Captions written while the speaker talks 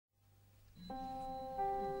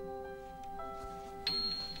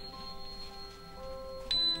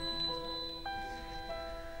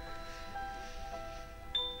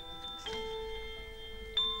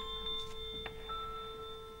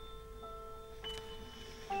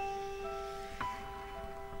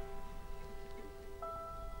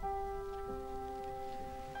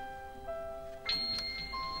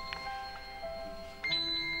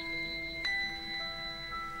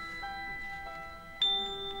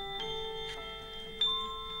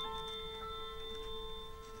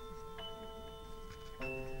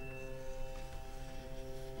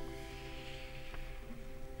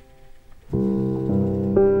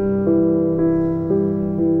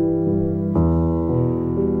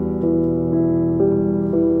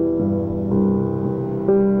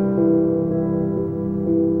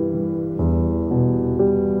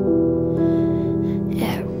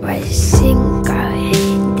Cinco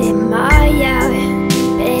de mayo,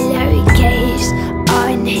 pillowcase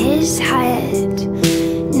on his head.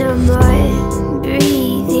 No more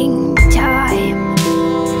breathing time.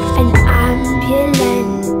 An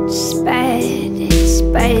ambulance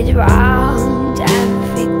sped round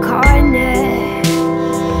every corner,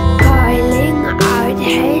 calling out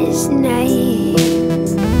his name.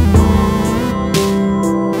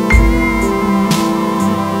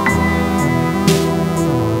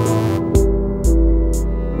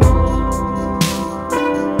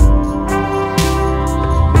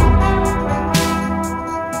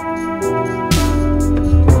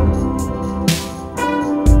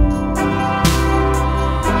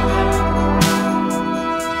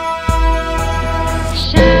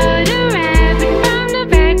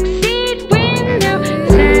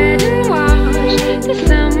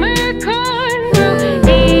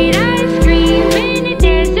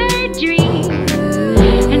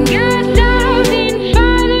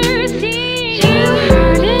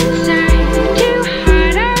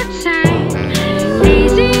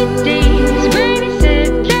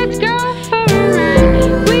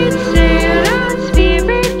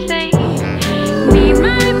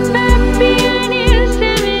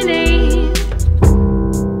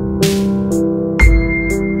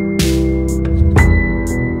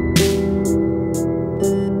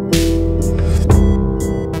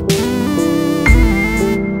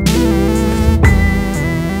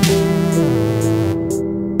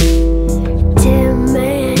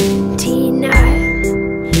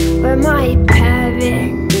 My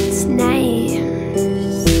parents'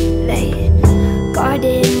 names, they got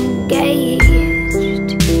engaged,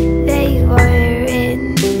 they were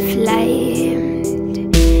inflamed,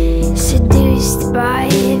 seduced by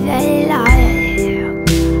the light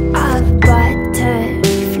of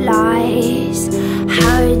butterflies.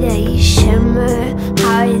 How they shimmer,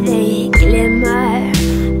 how they glimmer,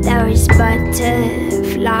 those butterflies.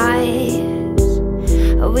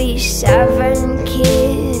 We 7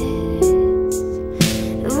 kids,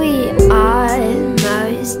 we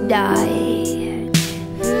almost died,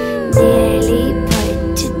 nearly put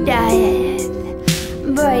to death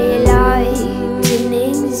by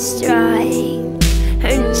lightning strike.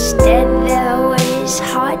 Instead there was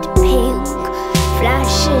hot pink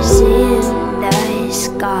flashes in the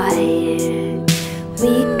sky.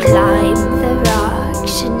 We climbed the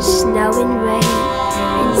rocks in snow and rain.